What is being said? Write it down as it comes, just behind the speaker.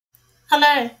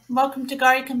Hello, welcome to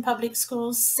Gorokan Public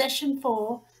Schools Session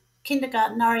 4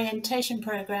 Kindergarten Orientation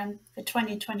Program for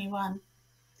 2021.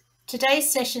 Today's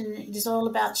session is all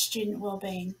about student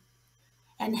wellbeing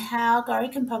and how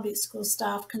Gorokan Public School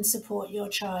staff can support your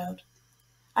child.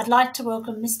 I'd like to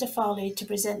welcome Mr. Foley to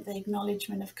present the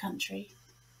Acknowledgement of Country.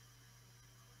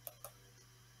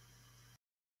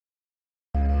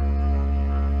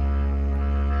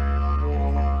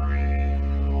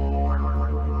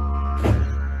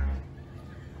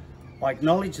 I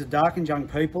acknowledge the Darkined Young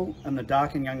people and the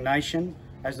Darkined Young Nation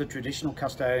as the traditional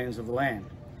custodians of the land.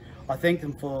 I thank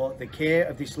them for the care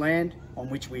of this land on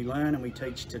which we learn and we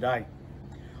teach today.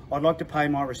 I'd like to pay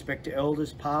my respect to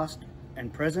elders past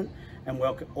and present and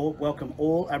welcome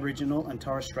all Aboriginal and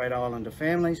Torres Strait Islander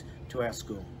families to our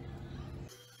school.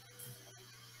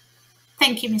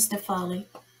 Thank you, Mr. Foley.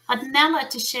 I'd now like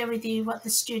to share with you what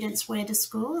the students wear to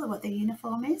school, what their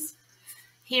uniform is.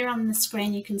 Here on the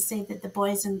screen you can see that the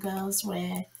boys and girls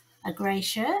wear a grey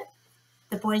shirt,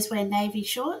 the boys wear navy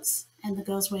shorts and the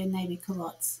girls wear navy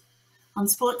culottes. On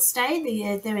sports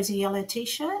day there is a yellow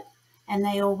t-shirt and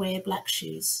they all wear black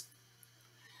shoes.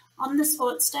 On the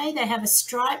sports day they have a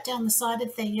stripe down the side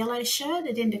of their yellow shirt.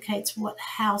 It indicates what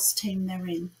house team they're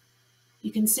in.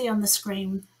 You can see on the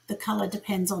screen the colour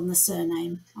depends on the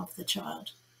surname of the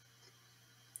child.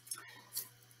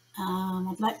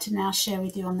 I'd like to now share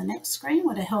with you on the next screen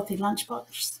what a healthy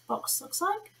lunchbox looks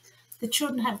like. The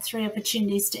children have 3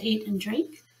 opportunities to eat and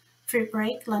drink: fruit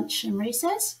break, lunch and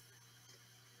recess.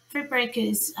 Fruit break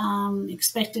is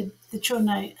expected the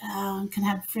children can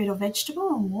have fruit or vegetable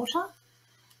and water.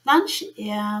 Lunch,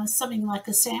 something like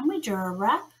a sandwich or a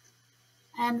wrap.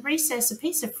 And recess, a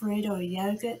piece of fruit or a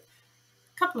yogurt,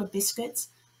 a couple of biscuits,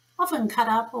 often cut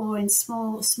up or in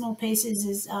small pieces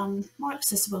is more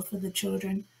accessible for the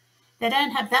children. They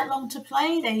don't have that long to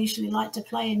play. They usually like to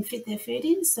play and fit their food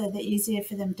in, so the easier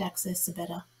for them to access, the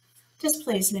better. Just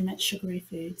please limit sugary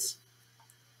foods.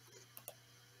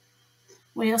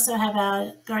 We also have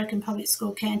our Gorokan Public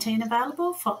School canteen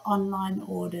available for online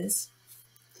orders.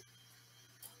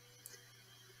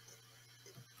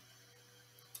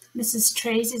 Mrs.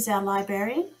 Trees is our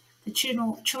librarian. The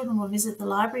children will visit the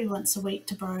library once a week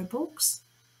to borrow books.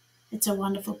 It's a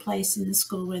wonderful place in the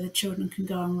school where the children can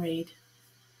go and read.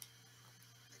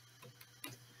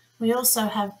 We also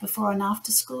have before and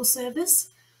after school service.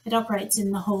 It operates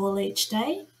in the hall each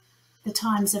day. The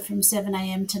times are from 7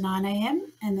 a.m. to 9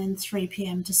 a.m. and then 3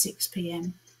 p.m. to 6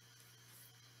 p.m.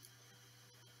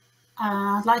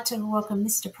 I'd like to welcome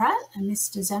Mr. Pratt and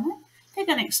Mr. Zammit. They're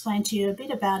going to explain to you a bit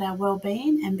about our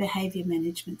wellbeing and behaviour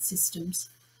management systems.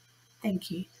 Thank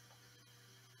you.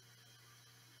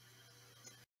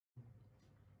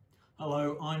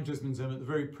 Hello, I'm Jasmine Zammit, the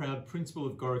very proud Principal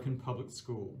of Gorokan Public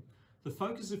School. The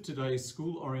focus of today's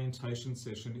school orientation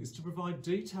session is to provide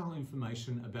detailed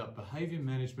information about behaviour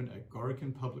management at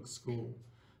Gorokan Public School.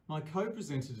 My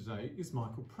co-presenter today is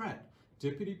Michael Pratt,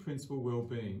 Deputy Principal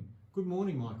Wellbeing. Good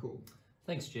morning, Michael.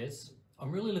 Thanks, Jess.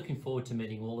 I'm really looking forward to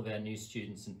meeting all of our new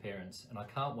students and parents, and I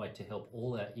can't wait to help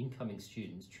all our incoming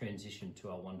students transition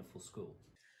to our wonderful school.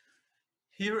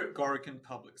 Here at Gorokan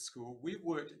Public School, we've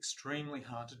worked extremely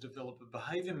hard to develop a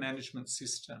behaviour management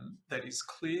system that is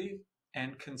clear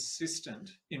and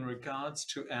consistent in regards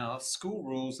to our school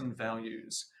rules and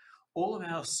values. All of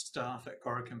our staff at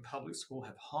Gorokan Public School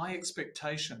have high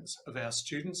expectations of our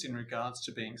students in regards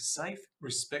to being safe,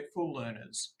 respectful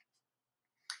learners.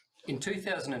 In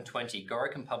 2020,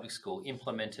 Gorokan Public School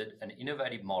implemented an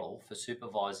innovative model for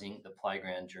supervising the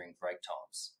playground during break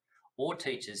times. All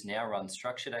teachers now run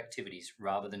structured activities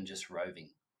rather than just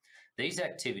roving. These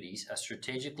activities are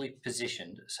strategically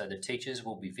positioned so the teachers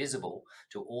will be visible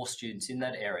to all students in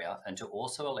that area and to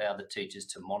also allow the teachers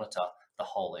to monitor the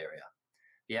whole area.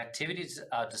 The activities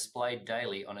are displayed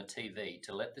daily on a TV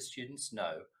to let the students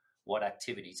know what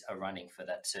activities are running for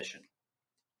that session.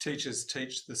 Teachers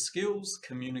teach the skills,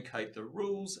 communicate the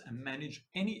rules, and manage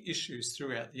any issues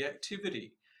throughout the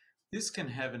activity. This can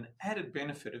have an added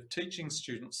benefit of teaching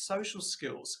students social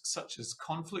skills such as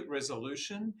conflict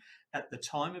resolution at the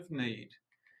time of need.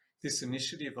 This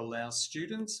initiative allows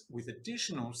students with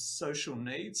additional social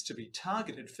needs to be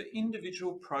targeted for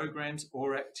individual programs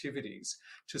or activities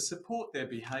to support their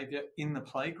behaviour in the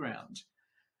playground.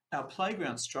 Our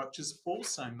playground structures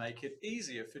also make it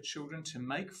easier for children to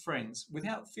make friends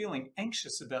without feeling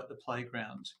anxious about the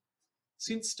playground.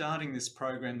 Since starting this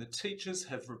program, the teachers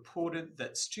have reported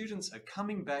that students are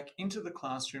coming back into the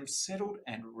classroom settled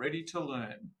and ready to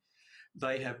learn.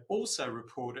 They have also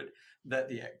reported that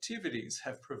the activities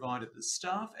have provided the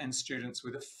staff and students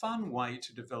with a fun way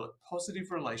to develop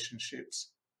positive relationships.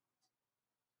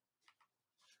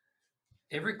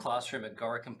 Every classroom at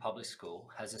Gorokan Public School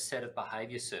has a set of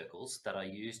behaviour circles that are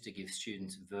used to give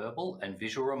students verbal and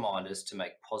visual reminders to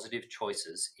make positive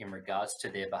choices in regards to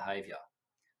their behaviour.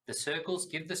 The circles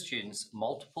give the students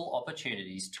multiple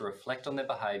opportunities to reflect on their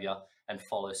behaviour and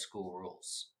follow school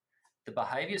rules. The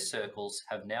behaviour circles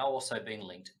have now also been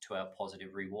linked to our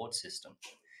positive reward system.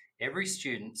 Every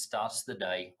student starts the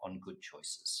day on good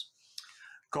choices.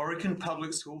 Gorokan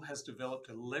Public School has developed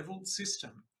a levelled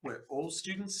system where all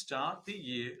students start the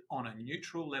year on a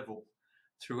neutral level.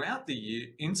 Throughout the year,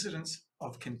 incidents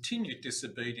of continued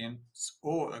disobedience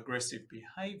or aggressive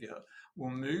behaviour will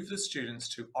move the students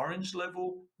to orange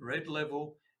level, red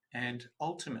level, and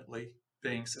ultimately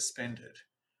being suspended.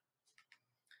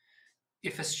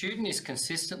 If a student is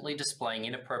consistently displaying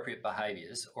inappropriate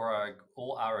behaviours or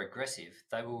are aggressive,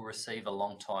 they will receive a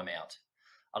long time out.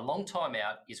 A long time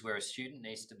out is where a student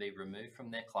needs to be removed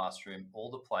from their classroom or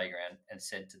the playground and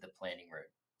sent to the planning room.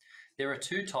 There are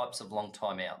two types of long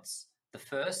time outs. The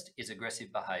first is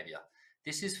aggressive behaviour.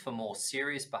 This is for more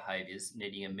serious behaviours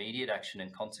needing immediate action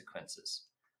and consequences.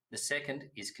 The second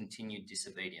is continued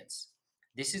disobedience.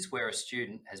 This is where a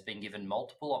student has been given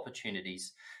multiple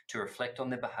opportunities to reflect on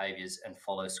their behaviours and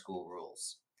follow school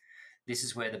rules. This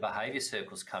is where the behaviour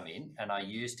circles come in and are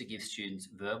used to give students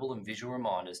verbal and visual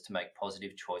reminders to make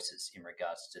positive choices in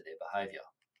regards to their behaviour.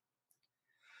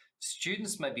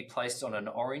 Students may be placed on an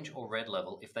orange or red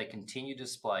level if they continue to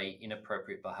display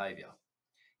inappropriate behaviour.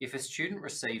 If a student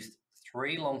receives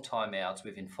 3 long time outs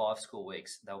within 5 school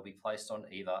weeks, they will be placed on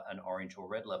either an orange or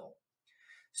red level.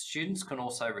 Students can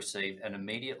also receive an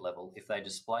immediate level if they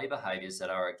display behaviours that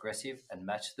are aggressive and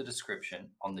match the description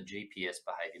on the GPS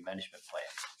behaviour management plan.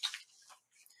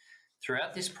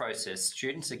 Throughout this process,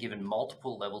 students are given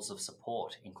multiple levels of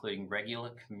support, including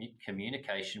regular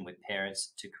communication with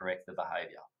parents to correct the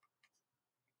behaviour.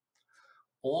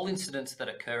 All incidents that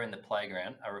occur in the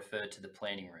playground are referred to the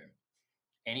planning room.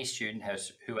 Any student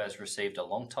who has received a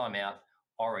long time out,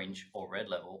 orange or red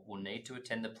level, will need to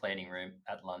attend the planning room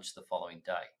at lunch the following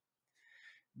day.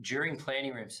 During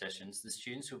planning room sessions, the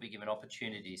students will be given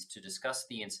opportunities to discuss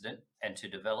the incident and to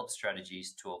develop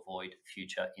strategies to avoid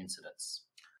future incidents.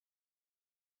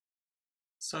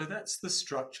 So that's the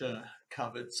structure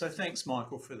covered. So thanks,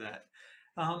 Michael, for that.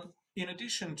 In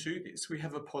addition to this, we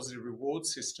have a positive reward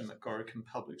system at Gorokan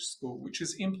Public School, which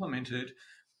is implemented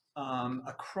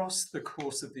across the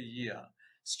course of the year.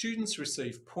 Students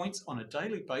receive points on a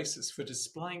daily basis for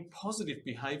displaying positive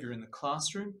behaviour in the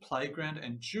classroom, playground,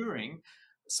 and during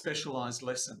specialised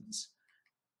lessons.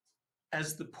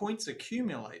 As the points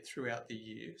accumulate throughout the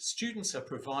year, students are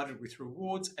provided with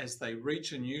rewards as they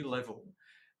reach a new level.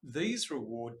 These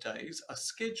reward days are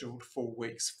scheduled for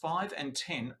weeks 5 and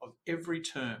 10 of every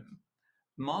term.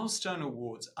 Milestone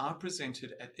awards are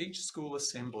presented at each school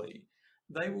assembly.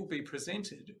 They will be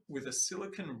presented with a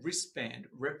silicone wristband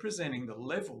representing the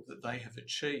level that they have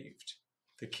achieved.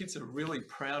 The kids are really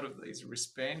proud of these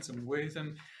wristbands and wear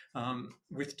them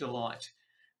with delight.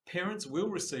 Parents will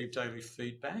receive daily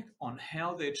feedback on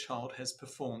how their child has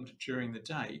performed during the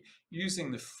day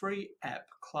using the free app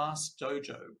Class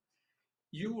Dojo.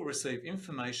 You will receive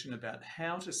information about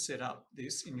how to set up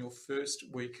this in your first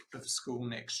week of school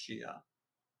next year.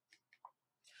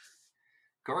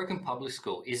 Gorokan Public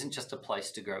School isn't just a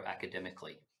place to grow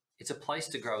academically. It's a place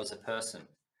to grow as a person.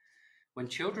 When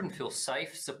children feel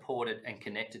safe, supported, and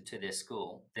connected to their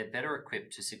school, they're better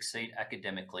equipped to succeed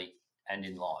academically and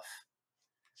in life.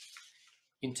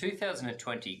 In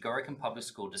 2020, Gorokan Public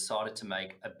School decided to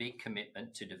make a big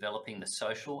commitment to developing the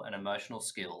social and emotional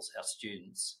skills of our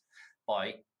students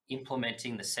by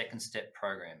implementing the Second Step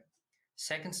program.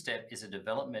 Second Step is a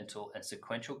developmental and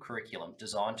sequential curriculum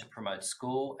designed to promote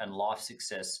school and life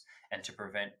success and to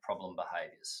prevent problem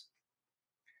behaviours.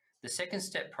 The Second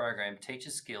Step program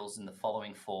teaches skills in the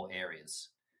following 4 areas.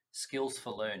 Skills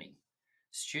for learning.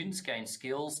 Students gain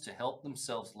skills to help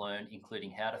themselves learn,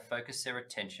 including how to focus their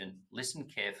attention, listen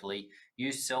carefully,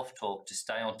 use self-talk to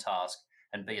stay on task,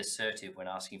 and be assertive when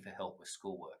asking for help with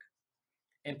schoolwork.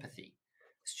 Empathy.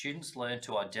 Students learn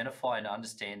to identify and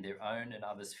understand their own and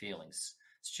others' feelings.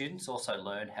 Students also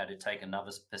learn how to take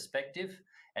another's perspective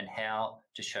and how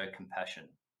to show compassion.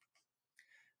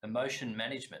 Emotion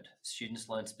management. Students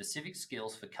learn specific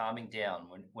skills for calming down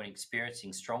when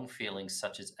experiencing strong feelings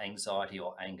such as anxiety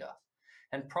or anger.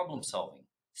 And problem solving.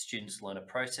 Students learn a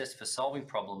process for solving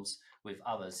problems with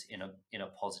others in a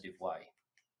positive way.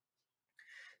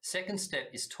 Second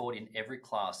Step is taught in every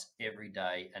class, every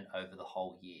day, and over the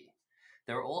whole year.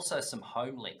 There are also some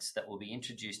home links that will be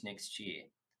introduced next year.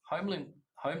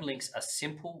 Home links are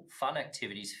simple, fun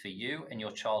activities for you and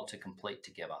your child to complete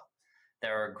together. They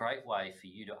are a great way for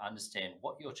you to understand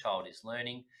what your child is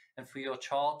learning and for your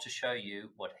child to show you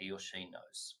what he or she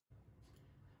knows.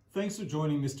 Thanks for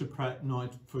joining Mr. Pratt and I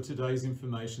for today's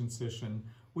information session.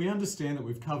 We understand that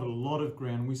we've covered a lot of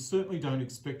ground. We certainly don't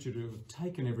expect you to have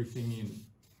taken everything in.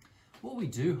 What we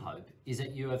do hope is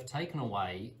that you have taken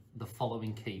away the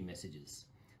following key messages.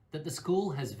 That the school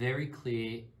has very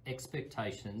clear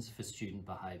expectations for student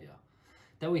behaviour.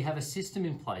 That we have a system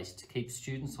in place to keep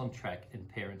students on track and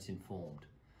parents informed.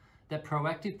 That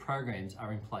proactive programs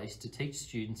are in place to teach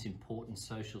students important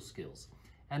social skills.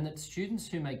 And that students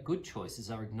who make good choices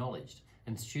are acknowledged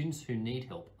and students who need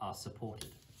help are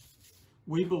supported.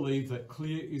 We believe that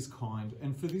clear is kind,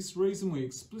 and for this reason we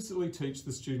explicitly teach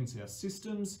the students our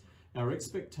systems, our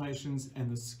expectations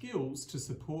and the skills to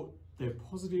support their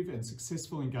positive and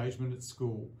successful engagement at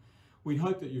school. We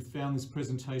hope that you've found this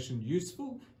presentation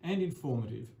useful and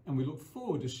informative, and we look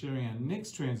forward to sharing our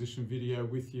next transition video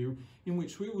with you, in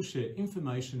which we will share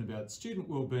information about student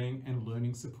wellbeing and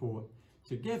learning support.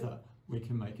 Together we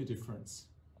can make a difference.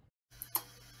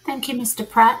 Thank you, Mr.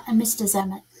 Pratt and Mr.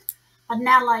 Zammit. I'd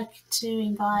now like to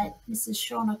invite Mrs.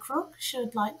 Shauna Crook. She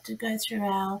would like to go through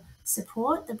our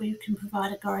support that we can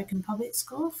provide at Gorokan Public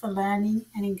School for learning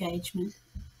and engagement.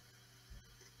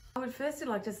 I would firstly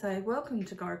like to say welcome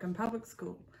to Gorokan Public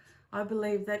School. I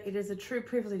believe that it is a true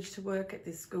privilege to work at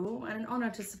this school and an honour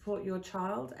to support your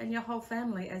child and your whole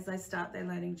family as they start their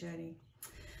learning journey.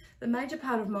 The major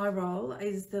part of my role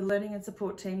is the Learning and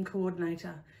Support Team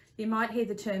Coordinator. You might hear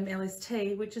the term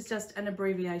LST, which is just an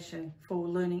abbreviation for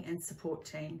Learning and Support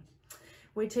Team.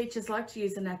 We teachers like to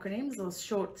use acronyms or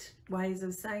short ways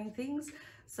of saying things,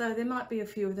 so there might be a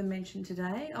few of them mentioned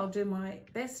today. I'll do my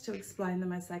best to explain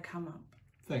them as they come up.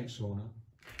 Thanks, Shauna.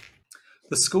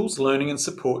 The school's Learning and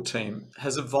Support Team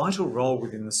has a vital role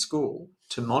within the school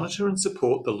to monitor and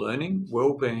support the learning,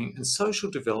 wellbeing and social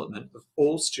development of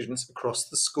all students across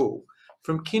the school,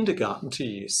 from kindergarten to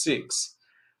Year 6.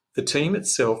 The team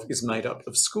itself is made up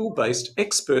of school-based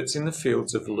experts in the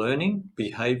fields of learning,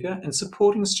 behaviour and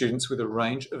supporting students with a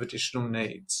range of additional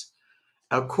needs.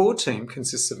 Our core team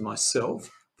consists of myself,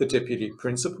 the Deputy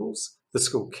Principals, the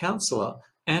School Counsellor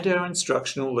and our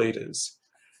instructional leaders.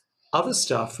 Other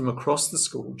staff from across the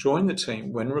school join the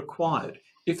team when required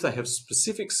if they have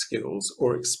specific skills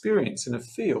or experience in a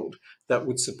field that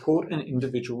would support an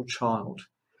individual child.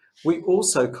 We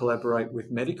also collaborate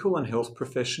with medical and health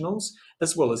professionals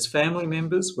as well as family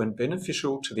members when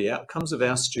beneficial to the outcomes of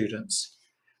our students.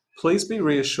 Please be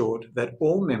reassured that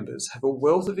all members have a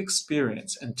wealth of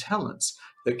experience and talents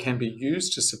that can be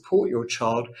used to support your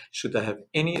child should they have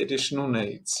any additional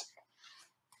needs.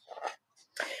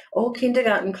 All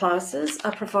kindergarten classes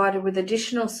are provided with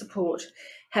additional support,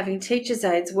 having teachers'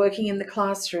 aides working in the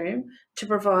classroom to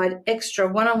provide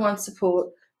extra one-on-one support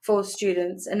for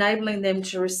students, enabling them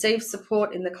to receive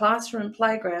support in the classroom and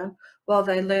playground while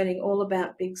they're learning all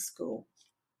about Big School.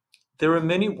 There are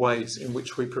many ways in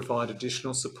which we provide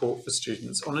additional support for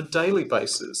students on a daily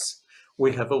basis.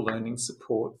 We have a learning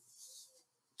support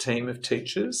team of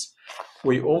teachers.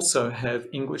 We also have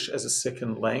English as a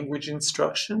second language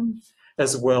instruction,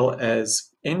 as well as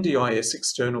NDIS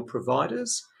external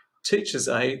providers, teachers'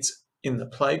 aides in the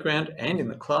playground and in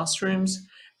the classrooms,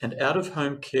 and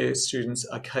out-of-home care students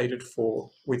are catered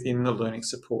for within the learning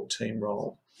support team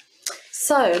role.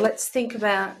 So let's think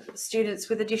about students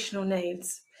with additional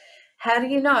needs. How do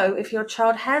you know if your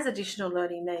child has additional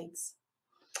learning needs?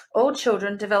 All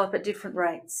children develop at different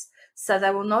rates, so they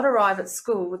will not arrive at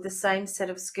school with the same set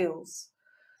of skills.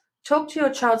 Talk to your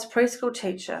child's preschool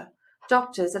teacher,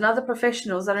 doctors and other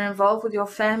professionals that are involved with your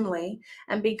family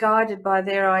and be guided by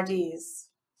their ideas.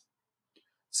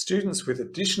 Students with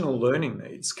additional learning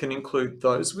needs can include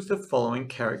those with the following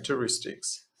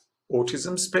characteristics: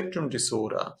 autism spectrum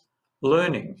disorder,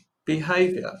 learning,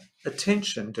 behaviour,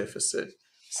 attention deficit,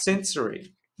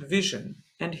 sensory, vision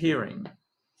and hearing.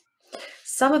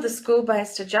 Some of the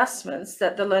school-based adjustments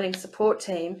that the Learning Support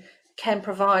Team can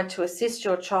provide to assist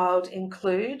your child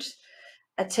include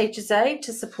a teacher's aide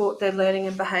to support their learning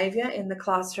and behaviour in the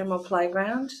classroom or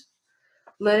playground,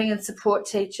 learning and support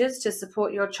teachers to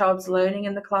support your child's learning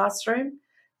in the classroom,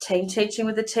 team teaching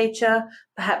with a teacher,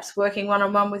 perhaps working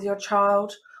one-on-one with your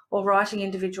child, or writing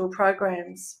individual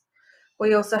programs.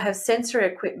 We also have sensory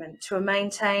equipment to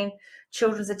maintain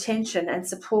children's attention and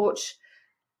support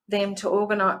them to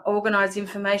organise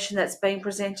information that's being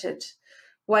presented.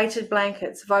 Weighted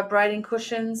blankets, vibrating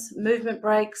cushions, movement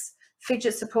breaks,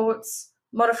 fidget supports,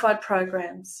 modified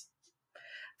programs.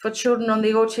 For children on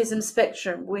the autism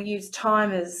spectrum, we use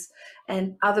timers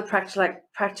and other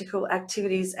practical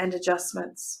activities and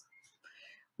adjustments.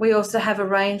 We also have a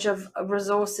range of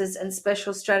resources and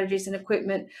special strategies and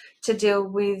equipment to deal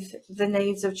with the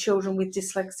needs of children with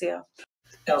dyslexia.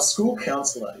 Our school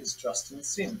counsellor is Justin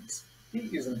Sims.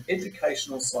 He is an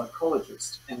educational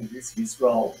psychologist, and it is his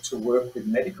role to work with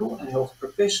medical and health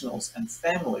professionals and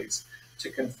families to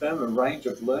confirm a range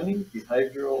of learning,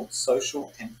 behavioural,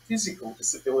 social and physical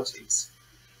disabilities.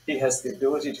 He has the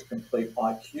ability to complete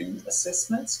IQ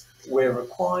assessments where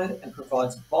required and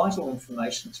provides vital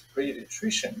information to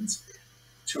paediatricians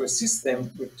to assist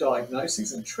them with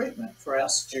diagnoses and treatment for our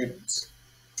students.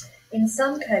 In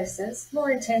some cases, more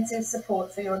intensive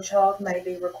support for your child may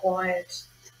be required.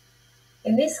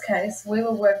 In this case, we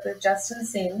will work with Justin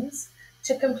Sims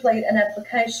to complete an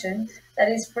application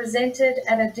that is presented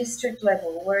at a district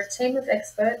level where a team of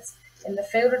experts in the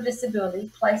field of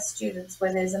disability place students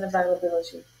where there's an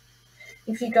availability.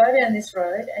 If you go down this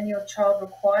road and your child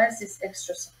requires this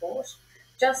extra support,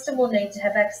 Justin will need to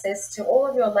have access to all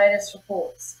of your latest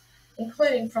reports,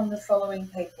 including from the following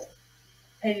people: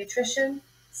 paediatrician,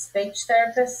 speech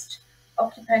therapist,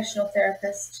 occupational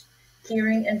therapist,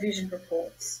 hearing and vision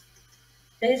reports.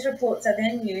 These reports are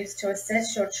then used to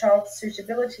assess your child's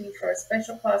suitability for a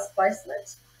special class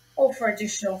placement or for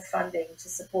additional funding to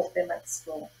support them at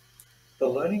school. The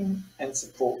Learning and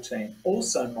Support team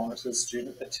also monitors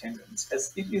student attendance,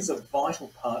 as it is a vital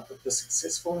part of the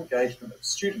successful engagement of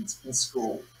students in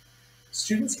school.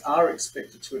 Students are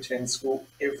expected to attend school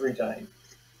every day.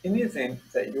 In the event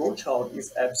that your child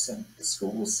is absent, the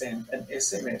school will send an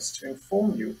SMS to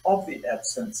inform you of the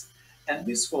absence, and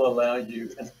this will allow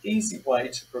you an easy way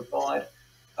to provide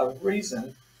a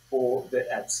reason for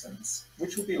their absence,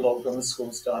 which will be logged on the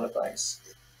school's database.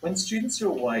 When students are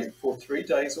away for 3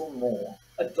 days or more,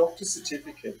 a doctor's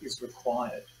certificate is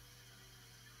required.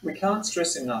 We can't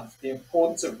stress enough the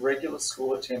importance of regular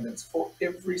school attendance for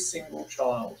every single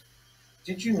child.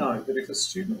 Did you know that if a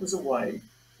student was away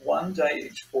 1 day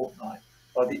each fortnight,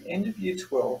 by the end of Year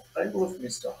 12, they will have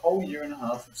missed a whole year and a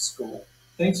half of school?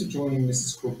 Thanks for joining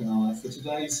Mrs. Crook and I for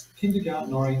today's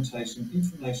Kindergarten Orientation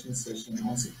Information Session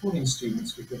on supporting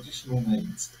students with additional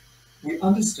needs. We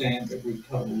understand that we've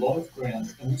covered a lot of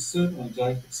ground, and we certainly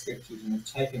don't expect you to have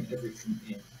taken everything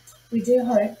in. We do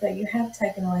hope that you have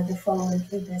taken away the following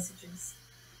key messages: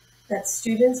 that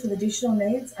students with additional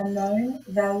needs are known,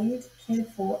 valued, cared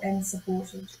for and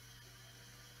supported;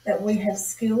 that we have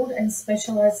skilled and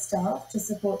specialised staff to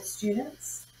support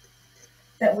students;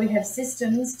 that we have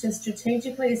systems to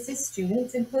strategically assist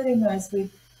students, including those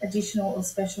with additional or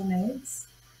special needs;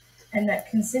 and that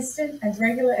consistent and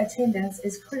regular attendance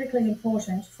is critically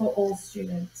important for all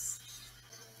students.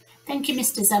 Thank you,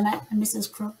 Mr. Zammit and Mrs.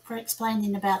 Crook, for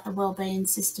explaining about the wellbeing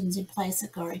systems in place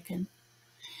at Gorokan.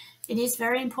 It is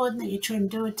very important that your children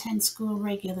do attend school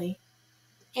regularly.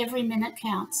 Every minute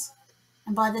counts.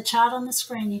 And by the chart on the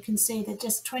screen, you can see that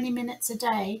just 20 minutes a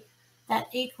day, that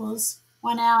equals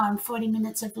 1 hour and 40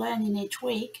 minutes of learning each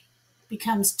week,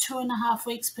 becomes 2.5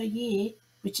 weeks per year,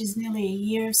 which is nearly a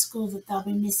year of school that they'll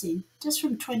be missing, just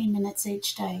from 20 minutes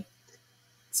each day.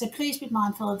 So please be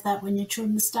mindful of that when your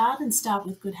children start, and start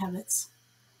with good habits.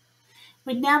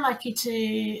 We'd now like you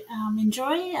to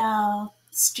enjoy our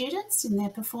students in their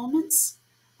performance.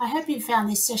 I hope you found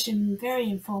this session very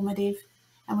informative,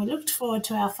 and we look forward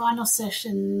to our final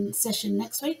session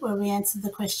next week, where we answer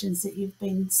the questions that you've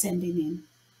been sending in.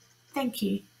 Thank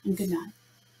you and good night.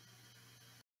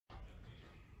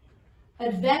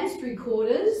 Advanced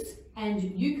Recorders and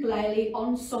Ukulele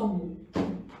Ensemble.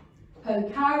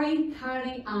 Pokari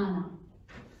Kari Ana.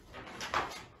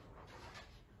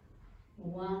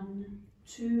 1,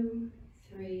 2,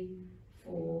 3,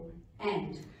 4,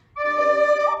 and